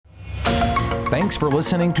Thanks for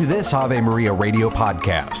listening to this Ave Maria radio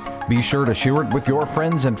podcast. Be sure to share it with your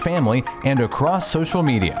friends and family and across social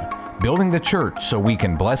media. Building the church so we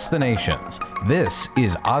can bless the nations. This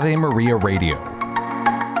is Ave Maria Radio.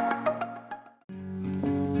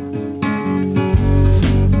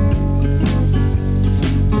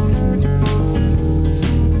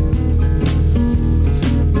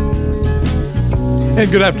 And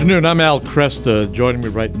good afternoon. I'm Al Cresta. Joining me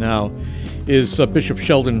right now is Bishop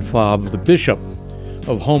Shelton Fabre, the Bishop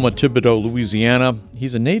of Houma, Thibodaux, Louisiana.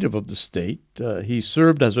 He's a native of the state. He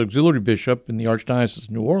served as auxiliary bishop in the Archdiocese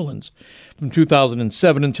of New Orleans from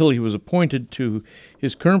 2007 until he was appointed to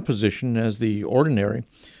his current position as the ordinary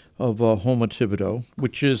of Houma, Thibodaux,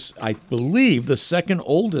 which is, I believe, the second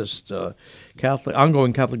oldest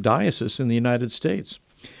ongoing Catholic diocese in the United States.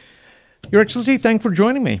 Your Excellency, thanks for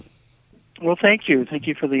joining me. Well, thank you. Thank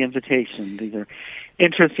you for the invitation. These are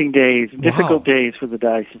interesting days, difficult days for the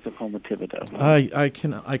Diocese of Houma, Thibodaux.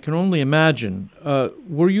 I can only imagine.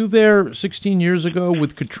 Were you there 16 years ago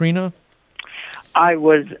with Katrina? I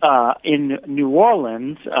was in New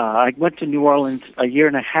Orleans. I went to New Orleans a year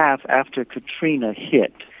and a half after Katrina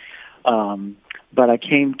hit. But I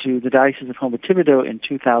came to the Diocese of Houma, Thibodaux in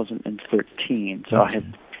 2013. So I have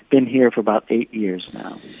been here for about 8 years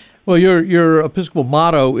now. Well, your Episcopal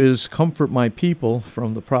motto is "Comfort my people,"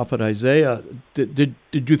 from the prophet Isaiah. Did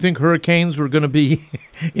you think hurricanes were going to be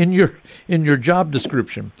in your job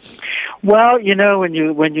description? Well, you know, when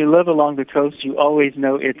you live along the coast, you always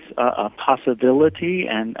know it's a possibility,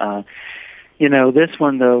 and this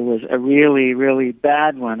one though was a really, really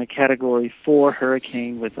bad one, a Category 4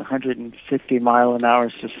 hurricane with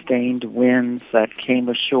 150-mile-an-hour sustained winds that came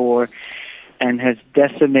ashore and has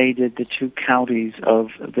decimated the two counties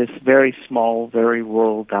of this very small, very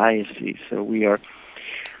rural diocese. So we are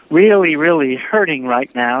really, really hurting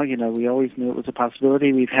right now. You know, we always knew it was a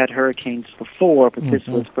possibility. We've had hurricanes before, but this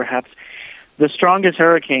was perhaps the strongest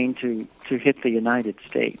hurricane to hit the United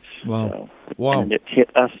States. Wow. So, and it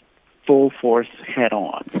hit us full force head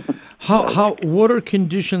on. What are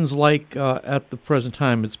conditions like at the present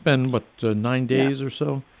time? It's been, 9 days or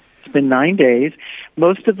so? It's been 9 days.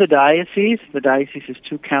 Most of the diocese is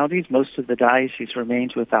two counties, most of the diocese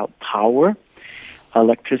remains without power,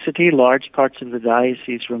 electricity. Large parts of the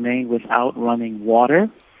diocese remain without running water.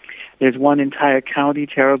 There's one entire county,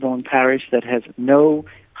 Terrebonne Parish, that has no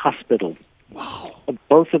hospital. Wow.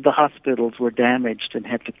 Both of the hospitals were damaged and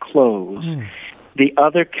had to close. The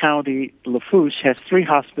other county, Lafourche, has 3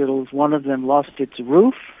 hospitals. One of them lost its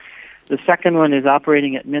roof. The second one is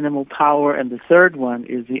operating at minimal power, and the third one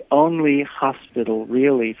is the only hospital,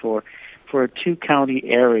 really, for a 2-county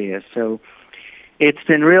area. So it's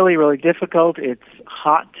been really, really difficult. It's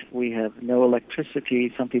hot. We have no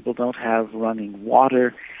electricity. Some people don't have running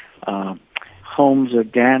water. Homes are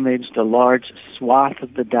damaged. A large swath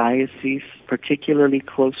of the diocese, particularly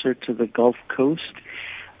closer to the Gulf Coast,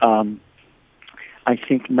 I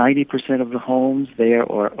think 90% of the homes there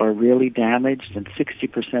are really damaged, and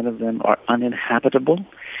 60% of them are uninhabitable.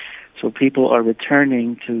 So people are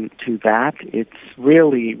returning to that. It's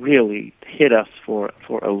really, really hit us for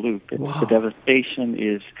a loop. The devastation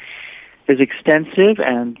is extensive,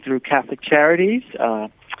 and through Catholic Charities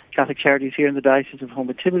here in the Diocese of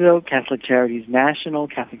Houma, Thibodaux, Catholic Charities National,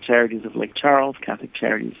 Catholic Charities of Lake Charles, Catholic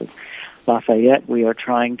Charities of Lafayette, we are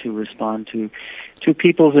trying to respond to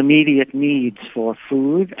people's immediate needs for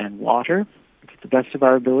food and water to the best of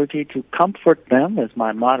our ability, to comfort them, as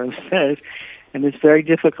my motto says, in this very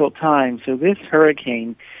difficult time. So this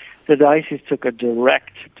hurricane, the diocese took a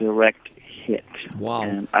direct hit. Wow.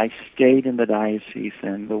 And I stayed in the diocese,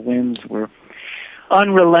 and the winds were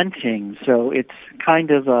unrelenting. So it's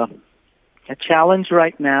kind of a challenge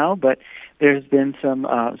right now, but there's been some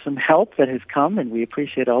help that has come, and we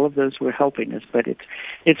appreciate all of those who are helping us. But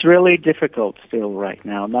it's really difficult still right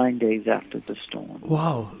now, 9 days after the storm.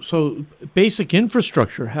 Wow. So basic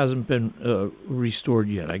infrastructure hasn't been restored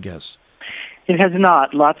yet, I guess. It has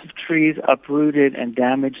not. Lots of trees uprooted and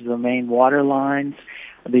damaged the main water lines.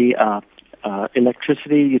 The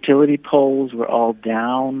electricity utility poles were all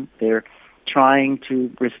down. They're trying to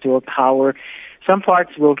restore power. Some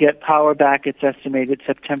parts will get power back, it's estimated,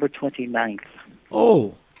 September 29th.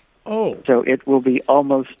 Oh. So it will be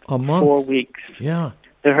almost a month. 4 weeks. Yeah.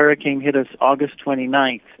 The hurricane hit us August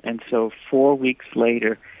 29th, and so 4 weeks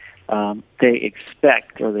later, they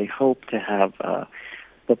expect, or they hope to have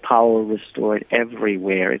the power restored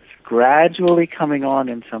everywhere. It's gradually coming on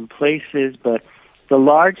in some places, but the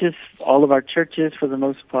largest, all of our churches for the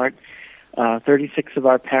most part, 36 of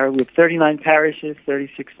our we have 39 parishes.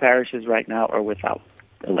 36 parishes right now are without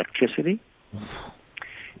electricity.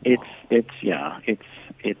 It's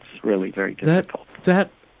really very difficult.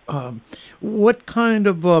 What kind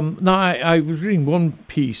of now I was reading one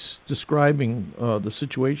piece describing the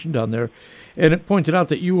situation down there, and it pointed out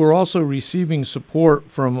that you were also receiving support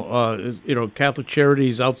from Catholic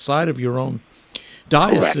charities outside of your own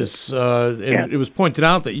diocese, and it was pointed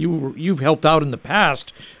out that you've helped out in the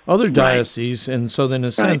past other dioceses, and so then in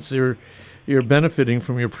a sense you're benefiting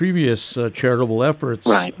from your previous charitable efforts.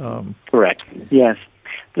 Right. Correct. Yes,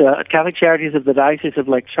 the Catholic Charities of the Diocese of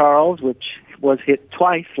Lake Charles, which was hit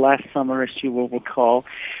twice last summer, as you will recall,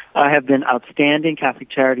 have been outstanding. Catholic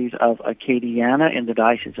Charities of Acadiana in the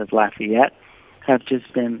Diocese of Lafayette have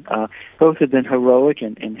just been, both have been heroic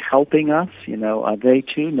in helping us. They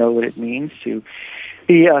too know what it means to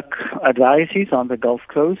be a diocese on the Gulf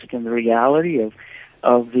Coast and the reality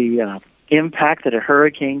of the impact that a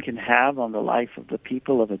hurricane can have on the life of the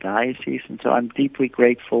people of a diocese. And so I'm deeply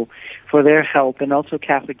grateful for their help, and also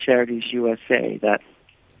Catholic Charities USA that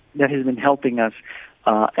has been helping us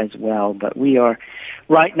as well. But we are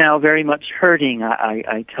right now very much hurting.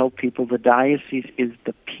 I tell people the diocese is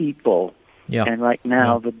the people. Yeah. And right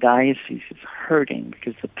now the diocese is hurting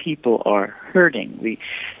because the people are hurting. We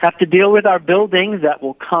have to deal with our buildings that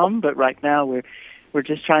will come, but right now we're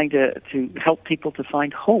just trying to help people to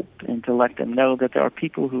find hope and to let them know that there are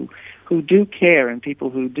people who do care and people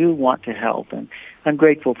who do want to help. And I'm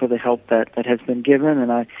grateful for the help that has been given,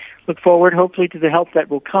 and I look forward hopefully to the help that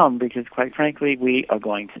will come, because quite frankly we are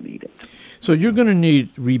going to need it. So you're going to need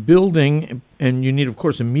rebuilding, and you need, of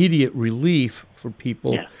course, immediate relief for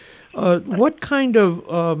people. Yeah. What kind of,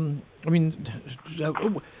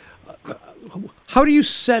 how do you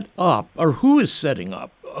set up, or who is setting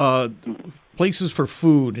up places for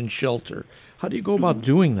food and shelter? How do you go about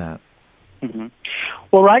doing that? Mm-hmm.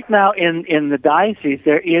 Well, right now in the diocese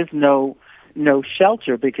there is no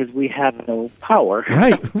shelter because we have no power.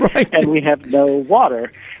 Right. And we have no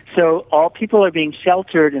water. So all people are being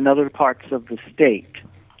sheltered in other parts of the state.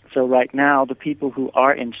 So right now the people who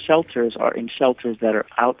are in shelters that are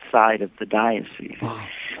outside of the diocese. Wow.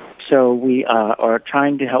 So we are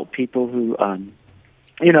trying to help people who are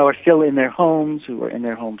still in their homes, who are in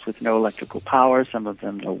their homes with no electrical power, some of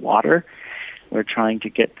them no water. We're trying to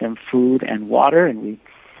get them food and water, and we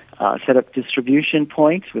set up distribution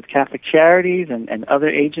points with Catholic Charities and other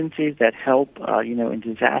agencies that help, in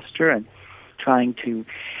disaster, and trying to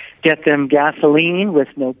get them gasoline with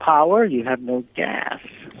no power. You have no gas.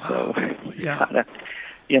 Wow. So,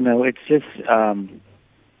 it's just...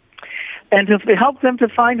 and to help them to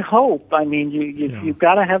find hope. I mean, you've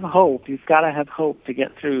got to have hope. You've got to have hope to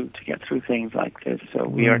get through things like this. So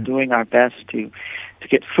we are doing our best to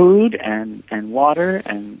get food and water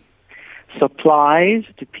and supplies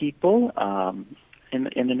to people in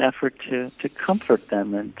an effort to comfort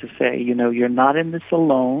them and to say, you're not in this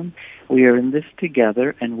alone. We are in this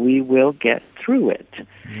together, and we will get through it.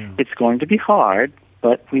 Yeah. It's going to be hard,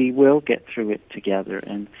 but we will get through it together,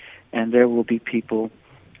 and there will be people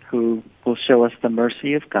who will show us the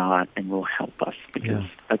mercy of God and will help us, because,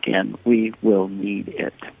 again, we will need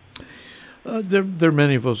it. There are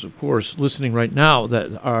many of us, of course, listening right now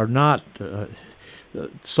that are not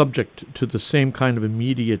subject to the same kind of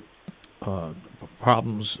immediate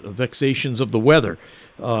problems, vexations of the weather.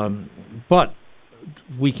 But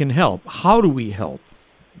we can help. How do we help?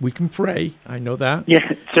 We can pray. I know that.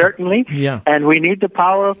 Yes, certainly. Yeah. And we need the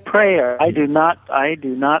power of prayer. I do not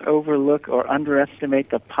overlook or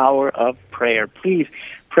underestimate the power of prayer. Please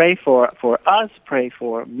pray for us, pray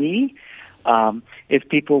for me. If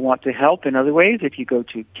people want to help in other ways, if you go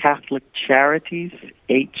to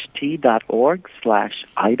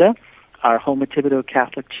CatholicCharitiesHT.org/Ida, our Home of Thibodeau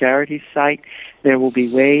Catholic Charities site, there will be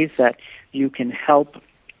ways that you can help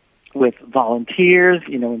with volunteers,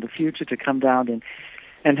 in the future to come down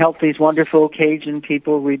and help these wonderful Cajun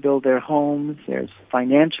people rebuild their homes. There's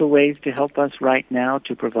financial ways to help us right now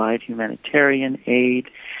to provide humanitarian aid.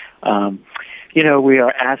 We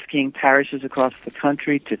are asking parishes across the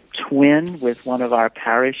country to twin with one of our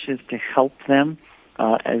parishes to help them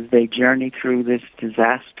as they journey through this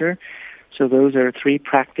disaster. So those are three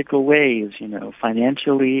practical ways,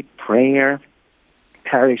 financially, prayer,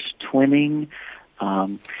 parish twinning.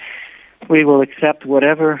 We will accept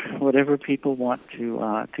whatever people want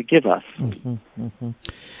to give us. Mm-hmm, mm-hmm.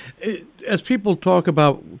 As people talk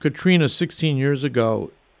about Katrina 16 years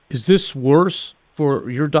ago, is this worse for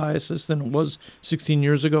your diocese than it was 16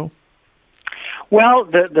 years ago? Well,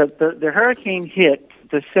 the hurricane hit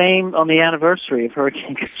the same on the anniversary of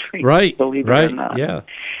Hurricane Katrina. Right. Believe it or not. Yeah.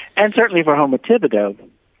 And certainly for Home of Thibodeau,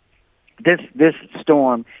 this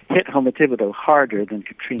storm hit Home of Thibodeau harder than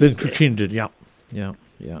Katrina did. Yeah.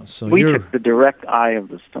 Yeah. So we took the direct eye of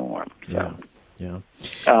the storm. So. Yeah.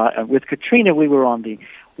 With Katrina, we were on the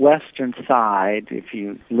western side. If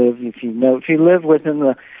you live within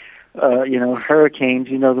the hurricanes,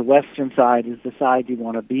 the western side is the side you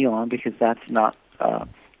want to be on because that's not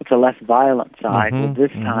it's a less violent side. Well,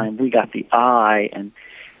 this time we got the eye, and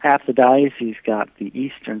half the diocese got the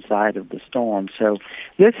eastern side of the storm. So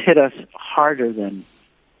this hit us harder than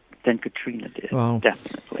Katrina did. Wow.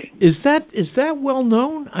 Definitely. Is that well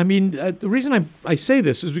known? I mean, the reason I say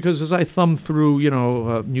this is because as I thumb through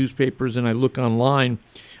newspapers and I look online,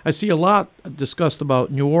 I see a lot discussed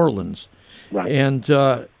about New Orleans, right? And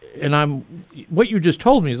what you just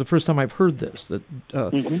told me is the first time I've heard this. That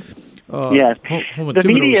yes, Homa the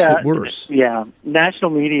media, is worse. Yeah,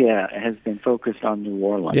 national media has been focused on New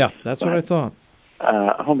Orleans. Yeah, that's what I thought.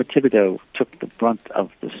 Homa Thibodeau took the brunt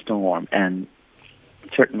of the storm, and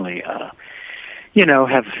certainly,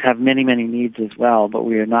 have many needs as well. But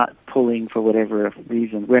we are not pulling, for whatever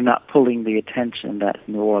reason, we're not pulling the attention that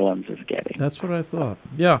New Orleans is getting. That's what I thought.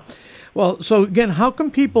 Yeah. Well, so again, how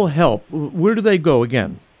can people help? Where do they go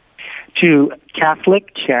again? To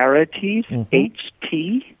Catholic Charities,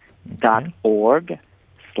 HT.org/Ida,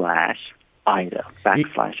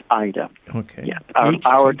 /Ida. Okay. Yeah.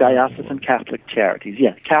 Our diocesan Catholic Charities.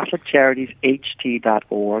 Yeah. Catholic Charities,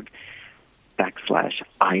 HT.org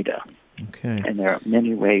 /Ida. Okay. And there are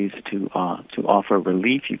many ways to offer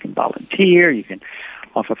relief. You can volunteer. You can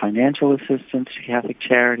offer financial assistance to Catholic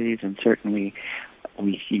Charities, and certainly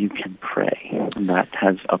you can pray, and that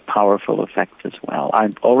has a powerful effect as well.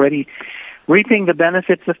 I'm already reaping the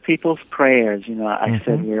benefits of people's prayers. I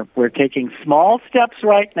said we're taking small steps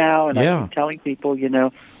right now, and I'm telling people,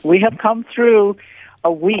 we have come through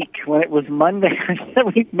a week when it was Monday. I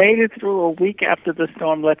said we've made it through a week after the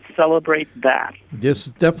storm. Let's celebrate that. This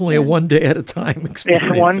is definitely a one day at a time experience.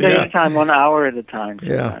 Yeah, one day at a time, 1 hour at a time.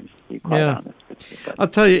 Sometimes, to be quite honest with you. I'll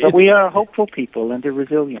tell you. But we are hopeful people and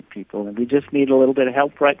resilient people, and we just need a little bit of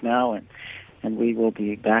help right now, and we will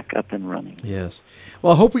be back up and running. Yes.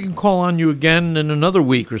 Well, I hope we can call on you again in another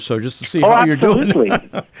week or so just to see how you're doing. Absolutely.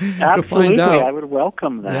 To find out. I would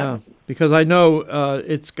welcome that. Yeah, because I know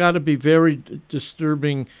it's got to be very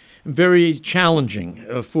disturbing, very challenging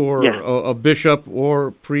for a bishop or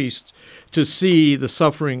priest to see the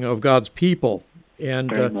suffering of God's people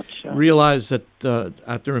and realize that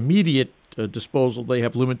at their immediate disposal they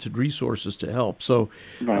have limited resources to help. So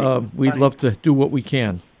we'd love to do what we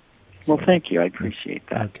can. Well, thank you. I appreciate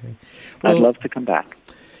that. Okay. Well, I'd love to come back.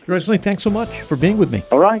 Your Excellency, thanks so much for being with me.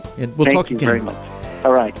 All right. And we'll talk again. Thank you very much.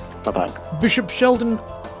 All right. Bye-bye. Bishop Shelton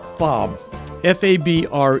Fabre,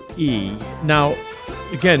 Fabre. Now,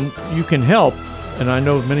 again, you can help, and I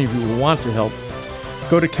know many of you will want to help.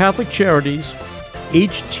 Go to Catholic Charities,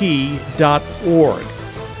 HT.org.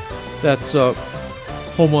 That's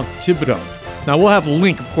Homa Thibodeau. Now, we'll have a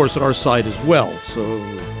link, of course, at our site as well, so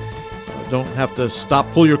don't have to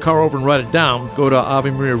pull your car over and write it down. Go to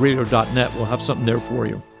AveMariaRadio.net. We'll have something there for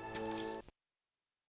you.